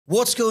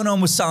What's going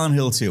on with Silent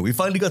Hill 2? We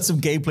finally got some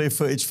gameplay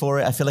footage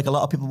for it. I feel like a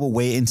lot of people were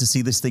waiting to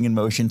see this thing in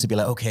motion to be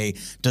like, okay,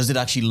 does it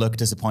actually look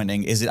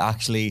disappointing? Is it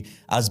actually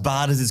as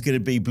bad as it's going to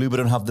be? Bloober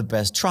don't have the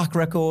best track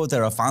record.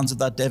 There are fans of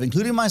that dev,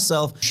 including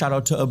myself. Shout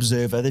out to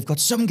Observer. They've got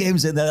some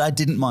games in there that I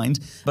didn't mind.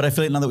 But I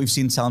feel like now that we've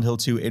seen Silent Hill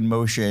 2 in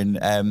motion,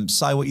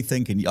 Si, what are you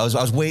thinking? I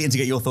was waiting to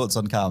get your thoughts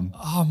on Cam.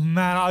 Oh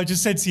man, I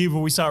just said to you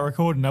before we started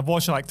recording, I've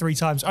watched it like 3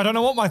 times. I don't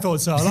know what my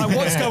thoughts are. Like,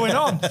 what's going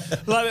on?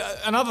 Like,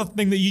 another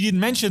thing that you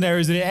didn't mention there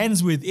is that it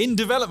ends with in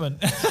development.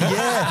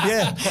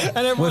 Yeah.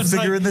 And everyone's we're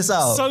figuring this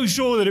out. So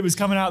sure that it was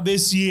coming out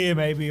this year,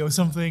 maybe, or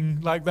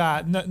something like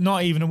that.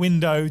 Not even a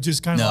window,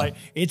 just kind of like,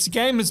 it's a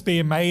game that's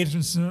being made.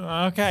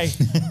 Okay.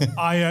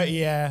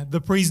 Yeah,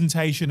 the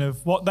presentation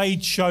of what they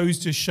chose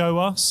to show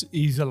us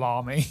is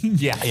alarming.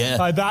 Yeah.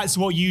 Like, that's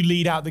what you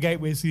lead out the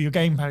gate with your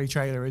gameplay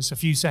trailer, is a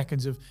few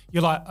seconds of,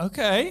 you're like,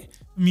 okay,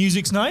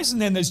 music's nice,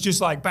 and then there's just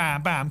like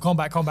bam, bam,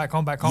 combat.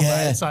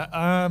 Yeah. It's like,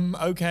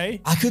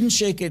 okay. I couldn't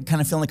shake it kind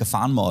of feeling like a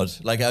fan mod.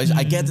 Like,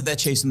 I get that they're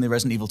chasing the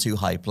Resident Evil 2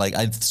 hype. Like,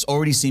 I've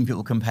already seen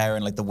people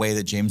comparing like the way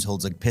that James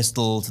holds a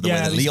pistol to the way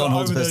that Leon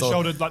holds a pistol.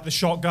 Over the shoulder, like the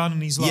shotgun,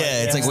 and he's like,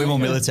 it's like way more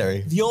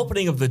military. The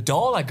opening of the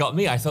door that got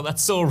me, I thought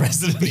that's so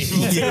Resident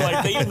Evil 2,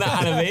 like even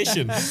that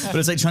animation. But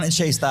it's like trying to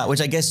chase that,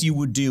 which I guess you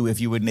would do if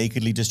you were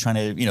nakedly just trying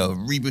to,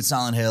 reboot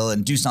Silent Hill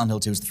and do Silent Hill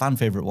 2 as the fan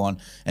favorite one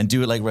and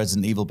do it like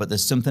Resident Evil. But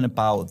there's something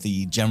about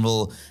the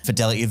general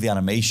fidelity of the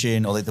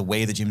animation or like the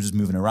way that James was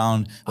moving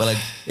around. Where like,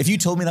 if you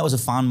told me that was a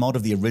fan mod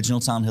of the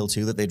original Silent Hill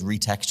 2 that they'd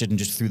retextured and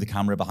just threw the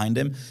camera behind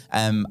him,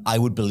 I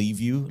would believe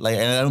you. Like,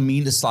 and I don't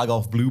mean to slag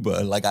off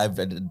Bloober. Like, I've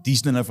had a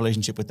decent enough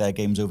relationship with their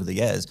games over the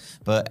years,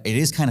 but it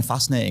is kind of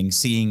fascinating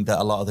seeing that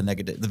a lot of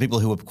the people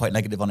who were quite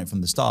negative on it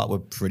from the start were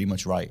pretty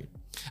much right.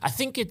 I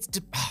think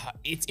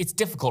it's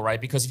difficult,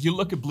 right? Because if you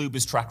look at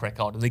Bloober's track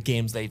record and the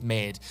games they've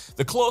made,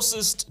 the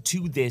closest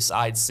to this,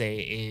 I'd say,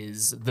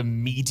 is the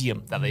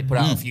Medium that they put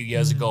out a few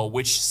years ago,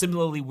 which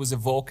similarly was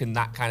evoking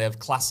that kind of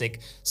classic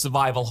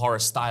survival horror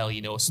style.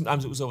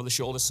 Sometimes it was over the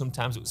shoulder,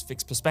 sometimes it was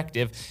fixed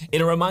perspective.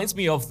 It reminds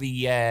me of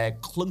the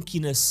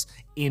clunkiness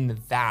in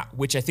that,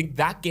 which I think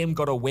that game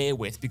got away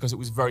with because it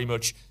was very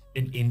much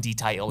an indie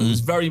title. It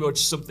was very much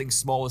something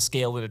smaller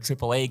scale than a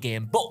AAA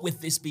game, but with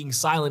this being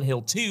Silent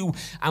Hill 2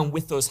 and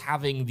with us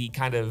having the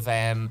kind of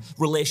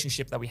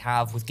relationship that we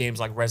have with games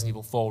like Resident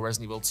Evil 4,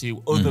 Resident Evil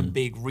 2, other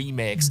big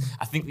remakes,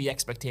 I think the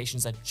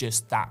expectations are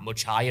just that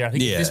much higher. I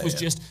think if this was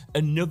just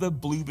another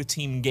Bloober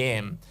Team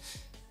game,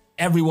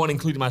 everyone,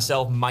 including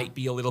myself, might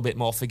be a little bit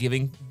more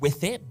forgiving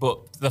with it,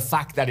 but the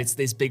fact that it's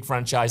this big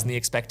franchise and the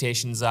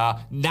expectations are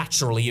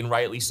naturally and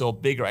rightly so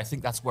bigger, I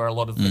think that's where a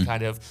lot of the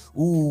kind of,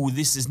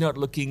 this is not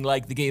looking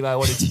like the game I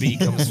want it to be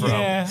comes from.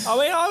 Yeah, I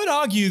mean, I would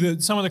argue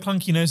that some of the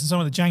clunkiness and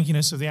some of the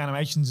jankiness of the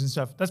animations and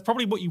stuff, that's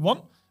probably what you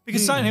want.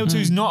 Because Silent Hill 2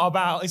 is not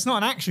about, it's not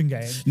an action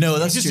game. No,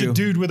 that's It's just true. a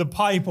dude with a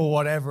pipe or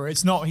whatever.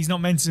 He's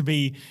not meant to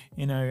be,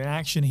 an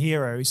action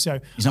hero. So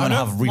He's not I gonna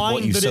don't have reap what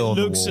mind you that sow it on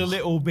the looks wall. a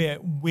little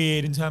bit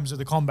weird in terms of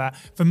the combat.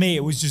 For me,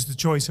 it was just the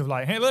choice of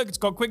like, hey, look, it's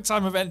got quick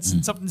time events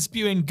and something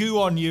spewing goo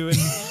on you. And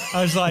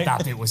I was like,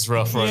 That bit was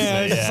rough, wasn't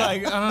it? it's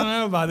like, I don't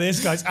know about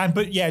this, guys.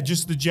 But yeah,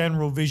 just the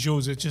general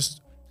visuals are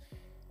just,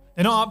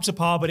 they're not up to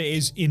par, but it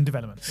is in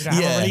development. We don't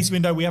have a release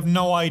window. We have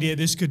no idea.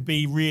 This could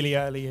be really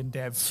early in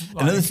dev.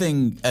 Another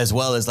thing as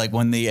well is like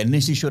when they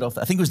initially showed off,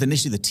 I think it was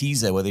initially the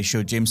teaser where they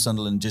showed James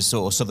Sunderland just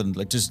sort of Sutherland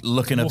like just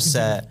looking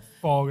upset.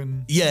 Fog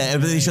and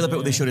They showed that bit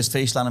where they showed his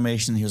facial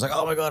animation. He was like,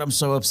 "Oh my god, I'm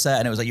so upset,"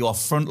 and it was like you are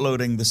front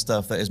loading the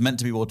stuff that is meant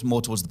to be more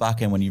towards the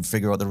back end when you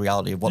figure out the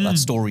reality of what that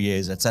story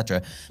is,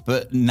 etc.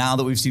 But now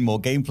that we've seen more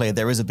gameplay,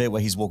 there is a bit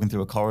where he's walking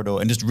through a corridor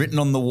and just written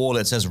on the wall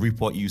it says "Reap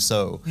what you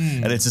sow,"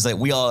 and it's just like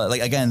we are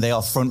like again they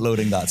are front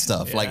loading that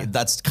stuff. Like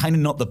that's kind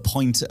of not the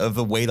point of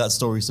the way that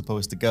story is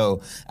supposed to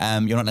go.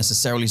 You're not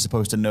necessarily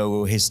supposed to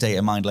know his state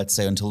of mind, let's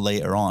say, until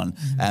later on.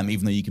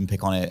 Even though you can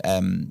pick on it,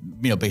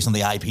 based on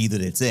the IP that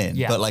it's in.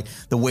 Yeah. But like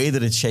the way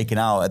that it's shaken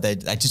out,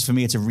 just for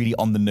me, it's a really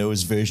on the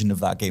nose version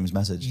of that game's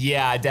message.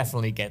 Yeah, I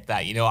definitely get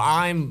that.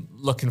 I'm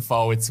looking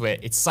forward to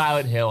it. It's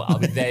Silent Hill. I'll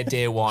be there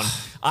day one.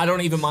 I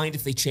don't even mind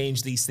if they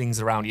change these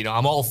things around.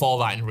 I'm all for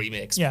that in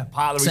remakes. Yeah.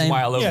 Part of the reason Same.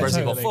 why I love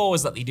Resident Evil Totally. 4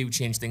 is that they do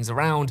change things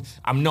around.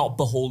 I'm not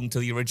beholden to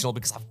the original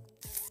because I've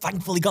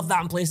thankfully got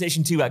that on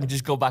PlayStation 2. I can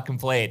just go back and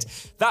play it.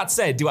 That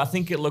said, do I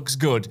think it looks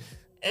good?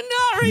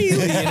 Not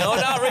really,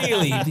 not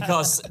really.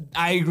 Because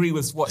I agree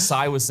with what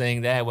Si was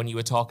saying there when you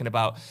were talking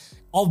about,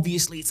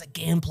 obviously it's a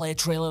gameplay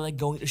trailer, they're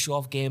going to show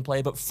off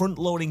gameplay, but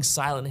front-loading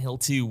Silent Hill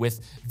 2 with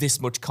this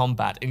much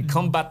combat, and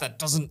combat that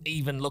doesn't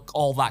even look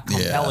all that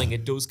compelling,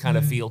 it does kind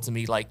of feel to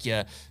me like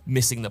you're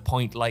missing the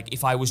point. Like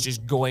if I was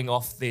just going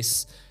off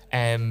this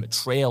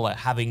trailer,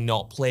 having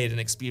not played and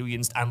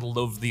experienced and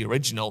loved the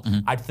original,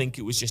 I'd think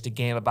it was just a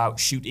game about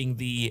shooting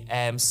the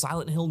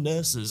Silent Hill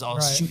nurses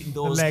or shooting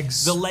those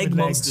the leg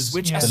monsters,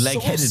 which are so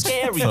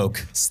scary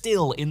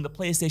still in the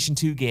PlayStation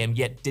 2 game,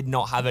 yet did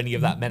not have any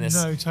of that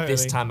menace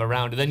this time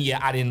around. And then you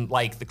add in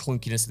like the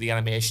clunkiness of the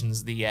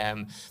animations, the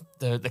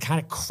kind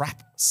of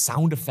crap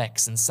sound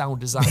effects and sound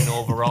design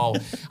overall.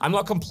 I'm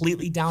not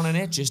completely down on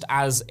it. Just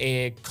as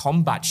a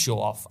combat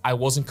show-off, I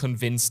wasn't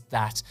convinced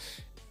that,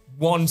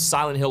 one,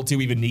 Silent Hill 2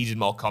 even needed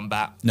more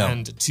combat,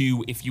 and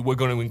two, if you were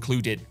going to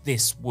include it,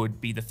 this would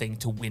be the thing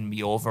to win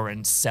me over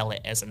and sell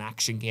it as an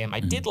action game. I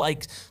did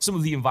like some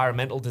of the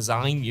environmental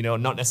design, you know,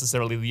 not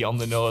necessarily the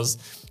on-the-nose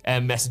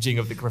messaging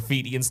of the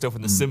graffiti and stuff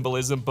and the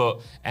symbolism,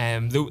 but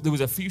there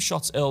was a few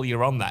shots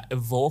earlier on that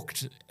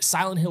evoked.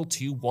 Silent Hill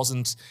 2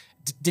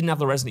 didn't have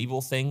the Resident Evil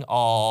thing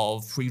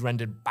of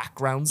pre-rendered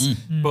backgrounds,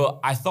 but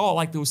I thought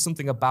like there was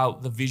something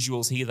about the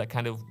visuals here that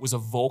kind of was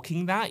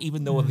evoking that,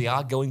 even though they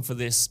are going for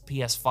this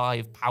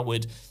PS5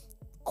 powered,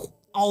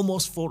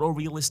 almost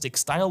photorealistic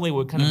style. They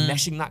were kind of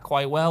meshing that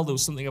quite well. There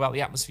was something about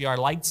the atmosphere I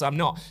liked, so I'm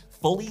not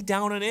fully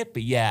down on it,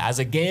 but yeah, as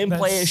a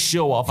gameplay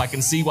show-off, I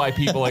can see why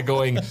people are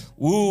going,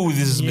 ooh,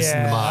 this is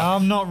missing the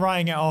mark. I'm not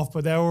writing it off,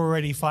 but they're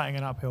already fighting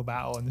an uphill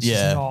battle, and this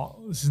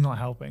is not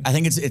helping. I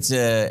think it's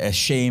a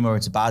shame or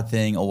it's a bad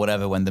thing or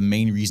whatever when the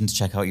main reason to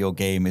check out your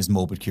game is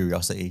morbid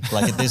curiosity.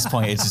 Like at this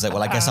point, it's just like,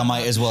 well, I guess I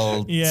might as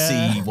well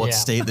see what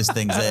state this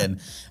thing's in.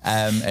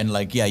 And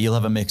like, yeah, you'll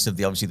have a mix of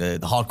obviously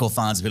the hardcore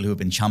fans, people who have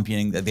been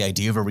championing the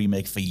idea of a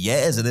remake for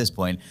years at this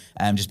point,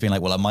 and just being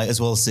like, well, I might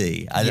as well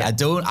see.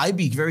 I'd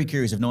be very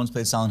curious if no one's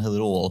played Silent Hill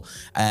at all,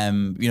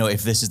 you know,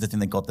 if this is the thing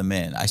that got them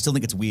in. I still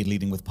think it's weird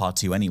leading with part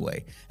 2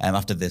 anyway,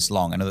 after this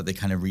long. I know that they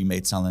kind of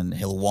remade Silent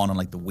Hill 1 on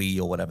like the Wii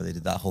or whatever. They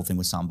did that whole thing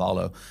with San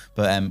Barlo.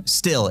 But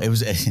still, it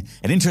was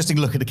an interesting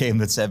look at a game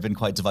that's been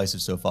quite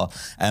divisive so far.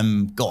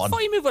 Go on.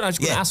 Before you move on, I was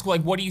going to ask,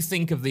 like, what do you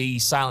think of the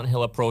Silent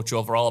Hill approach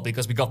overall?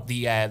 Because we got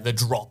the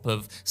drop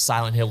of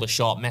Silent Hill, the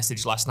short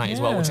message last night as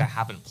well, which I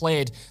haven't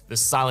played. The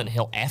Silent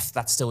Hill F,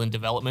 that's still in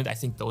development. I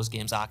think those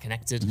games are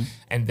connected.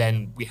 And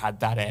then we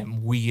had that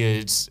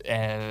weird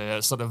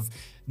sort of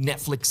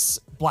Netflix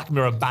Black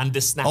Mirror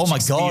Bandersnatch. Oh my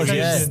god,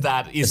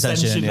 that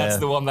Ascension, that's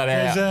the one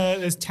that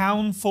there's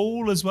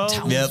Townfall as well.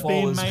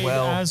 Being made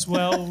as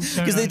well.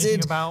 Because they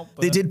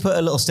did put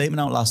a little statement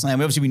out last night. I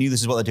mean, obviously we knew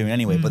this is what they're doing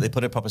anyway, but they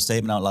put a proper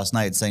statement out last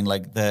night saying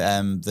like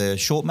the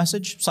short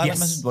message, silent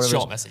message,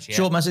 whatever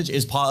short message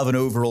is part of an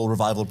overall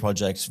revival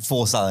project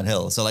for Silent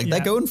Hill. So like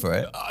they're going for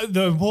it.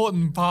 The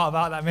important part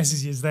about that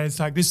message is that it's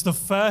like this is the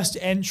first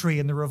entry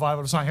in the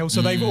revival of Silent Hill,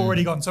 so they've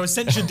already gone. So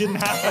Ascension didn't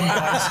happen,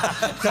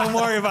 guys. Don't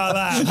worry about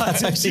that.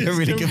 That's actually a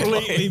really good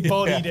point. Completely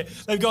bodied it.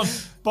 They've gone,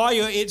 buy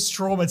your It's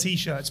Trauma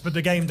t-shirts, but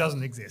the game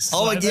doesn't exist.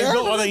 Oh, like, they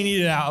got what they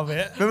needed out of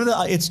it. Remember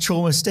that It's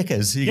Trauma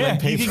stickers? You can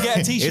get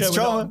a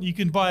t-shirt. You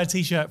can buy a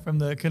t-shirt from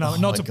the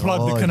Konami. Not to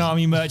plug the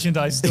Konami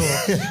merchandise store.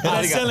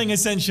 They're selling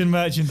Ascension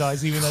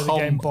merchandise, even though the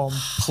game bombed.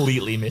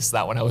 Completely missed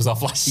that when I was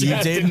off last year.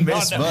 You didn't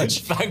miss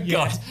much. Thank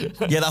God.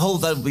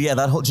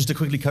 That whole, just to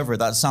quickly cover it,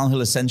 that Silent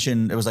Hill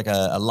Ascension, it was like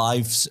a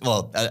live,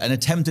 an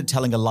attempt at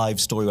telling a live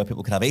story where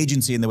people could have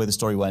agency in the way the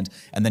story went,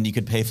 and then you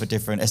could pay for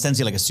different,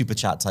 essentially like a super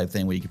chat type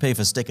thing where you could pay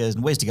for stickers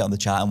and ways to get on the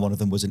chat, and one of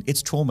them was an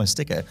It's Trauma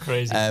sticker.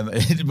 Crazy.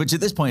 Which at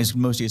this point is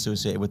mostly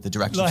associated with the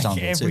direction of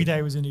Silent Hill 2. Every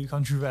day was a new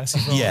controversy.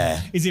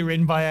 Yeah. Is it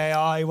written by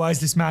AI? Why is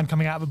this man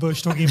coming out of a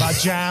bush talking about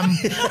jam?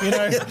 You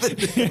know,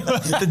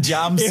 the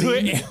jam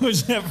scene. It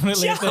was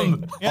definitely a thing.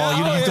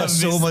 You've got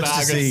so much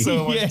to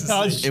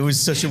see. It was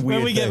such a weird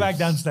when we get back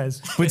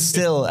downstairs. But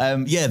still,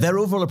 their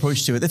overall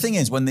approach to it. The thing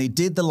is, when they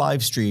did the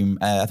live stream,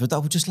 I thought that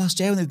was just last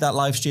year when they did that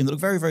live stream, it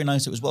looked very, very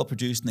nice. It was well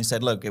produced, and they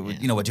said, look,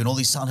 we're doing all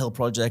these Silent Hill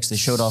projects. They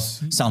showed off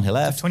Silent Hill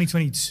F.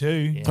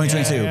 2022.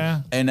 2022.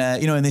 Yeah. And,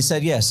 and they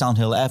said, Silent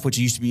Hill F, which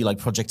used to be like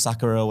Project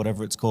Sakura or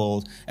whatever it's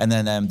called. And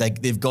then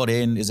they've got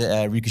in,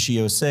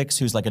 Rikushio 6,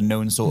 who's like a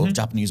known sort of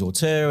Japanese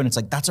auteur. And it's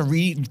like, that's a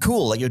really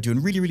cool, like you're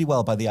doing really, really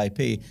well by the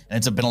IP. And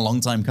it's been a long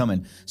time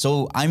coming.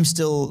 So I'm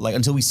still, like,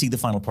 until we see the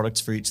final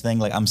products for each thing,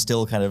 like I'm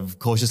still kind of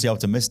cautiously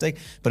optimistic,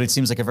 but it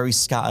seems like a very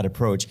scattered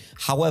approach.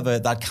 However,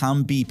 that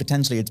can be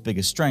potentially its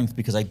biggest strength,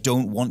 because I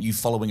don't want you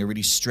following a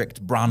really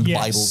strict brand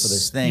Bible for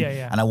this thing.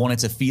 And I want it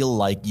to feel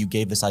like you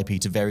gave this IP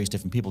to various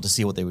different people to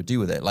see what they would do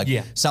with it. Like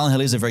Silent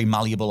Hill is a very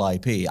malleable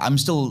IP. I'm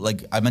still,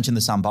 like, I mentioned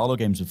the San Barlo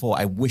games before.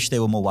 I wish they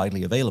were more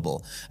widely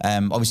available.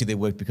 Obviously they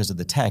work because of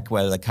the tech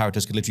where the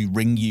characters could literally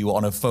ring you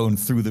on a phone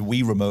through the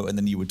Wii remote and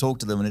then you would talk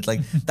to them. And it's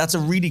like, that's a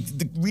really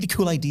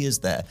cool ideas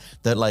there.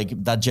 That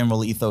like that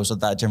general ethos or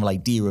that general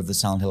idea of the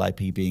Silent Hill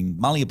IP being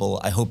malleable,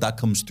 I hope that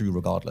comes through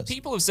regardless.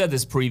 People have said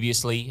this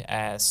previously,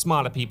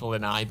 smarter people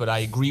than I, but I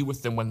agree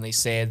with them when they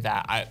say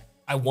that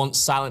I want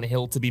Silent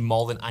Hill to be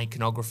more than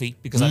iconography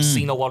because I've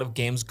seen a lot of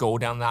games go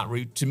down that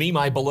route. To me,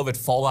 my beloved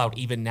Fallout,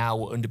 even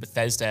now under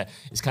Bethesda,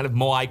 is kind of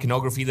more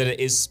iconography than it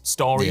is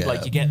story. Yeah.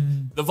 Like you get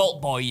the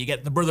Vault Boy, you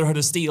get the Brotherhood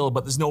of Steel,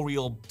 but there's no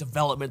real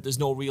development. There's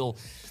no real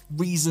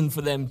reason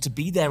for them to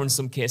be there in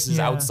some cases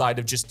outside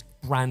of just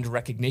brand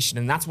recognition.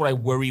 And that's what I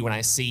worry when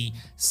I see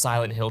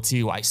Silent Hill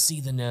 2. I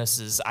see the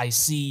nurses, I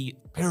see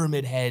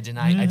Pyramid Head, and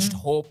I just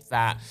hope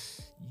that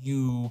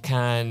you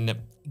can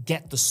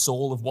get the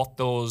soul of what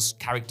those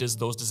characters,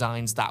 those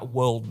designs, that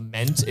world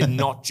meant, and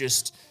not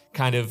just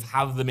kind of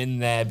have them in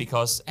there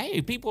because,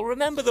 hey, people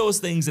remember those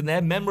things and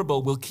they're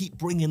memorable. We'll keep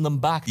bringing them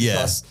back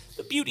because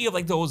the beauty of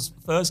like those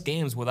first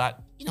games were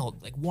that, you know,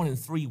 like 1 and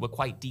 3 were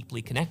quite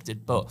deeply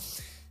connected. But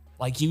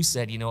like you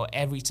said, you know,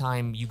 every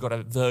time you got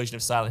a version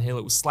of Silent Hill,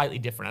 it was slightly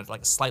different. It had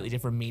like a slightly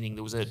different meaning.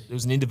 There was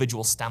an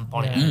individual stamp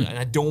on it, and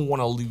I don't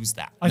want to lose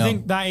that. I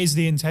think that is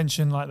the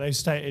intention, like they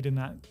stated in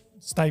that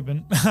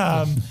statement.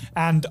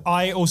 And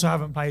I also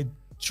haven't played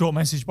Short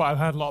Message, but I've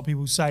heard a lot of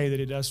people say that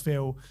it does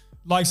feel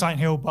like Silent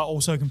Hill, but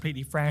also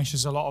completely fresh.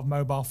 There's a lot of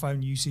mobile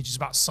phone usage. It's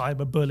about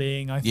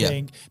cyberbullying, I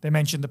think. They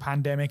mentioned the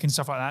pandemic and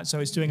stuff like that. So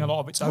it's doing a lot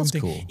of its own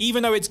thing. Cool.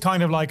 Even though it's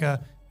kind of like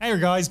a, hey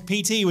guys,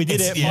 PT, we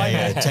did it.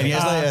 10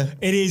 years later.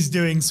 It is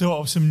doing sort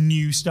of some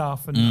new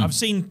stuff. And I've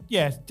seen,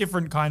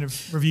 different kind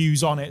of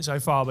reviews on it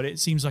so far, but it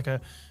seems like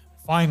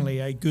finally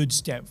a good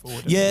step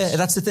forward. Yeah,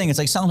 that's the thing. It's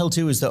like Silent Hill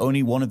 2 is the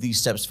only one of these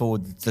steps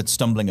forward that's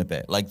stumbling a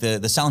bit. Like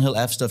the Silent Hill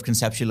F stuff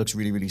conceptually looks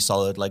really, really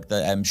solid. Like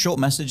the Short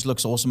Message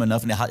looks awesome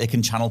enough, and it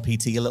can channel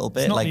PT a little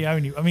bit. It's not like, the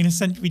only. I mean,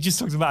 we just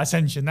talked about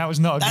Ascension. That was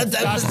not a good.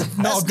 That's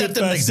not a good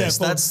first step.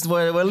 That's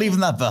we're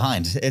leaving that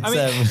behind. It's, I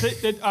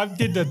mean, I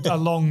did a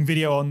long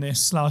video on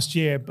this last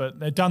year, but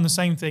they've done the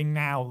same thing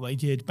now they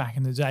did back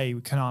in the day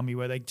with Konami,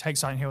 where they take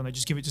Silent Hill and they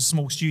just give it to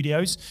small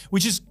studios,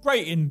 which is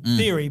great in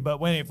theory, but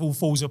when it all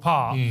falls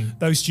apart,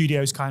 those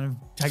studios kind of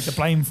take the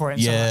blame for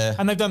it.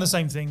 And they've done the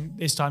same thing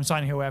this time.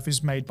 Silent Hill F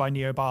is made by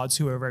Neobards,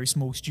 who are a very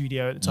small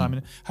studio at the time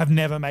and have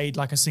never made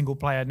like a single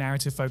player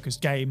narrative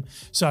focused game.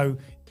 So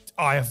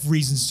I have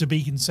reasons to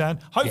be concerned.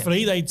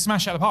 Hopefully they'd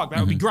smash out the park. That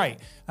would be great.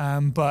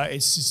 But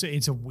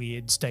it's a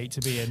weird state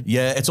to be in.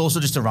 Yeah, it's also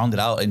just to round it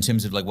out in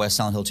terms of like where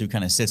Silent Hill 2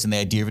 kind of sits and the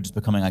idea of it just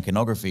becoming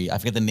iconography. I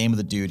forget the name of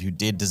the dude who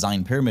did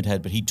design Pyramid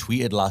Head, but he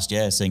tweeted last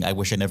year saying, I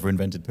wish I never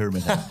invented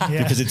Pyramid Head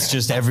because it's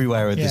just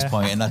everywhere at this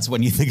point. And that's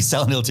when you think of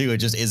Silent Hill 2, it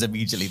just is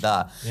immediately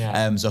that.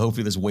 So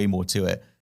hopefully there's way more to it.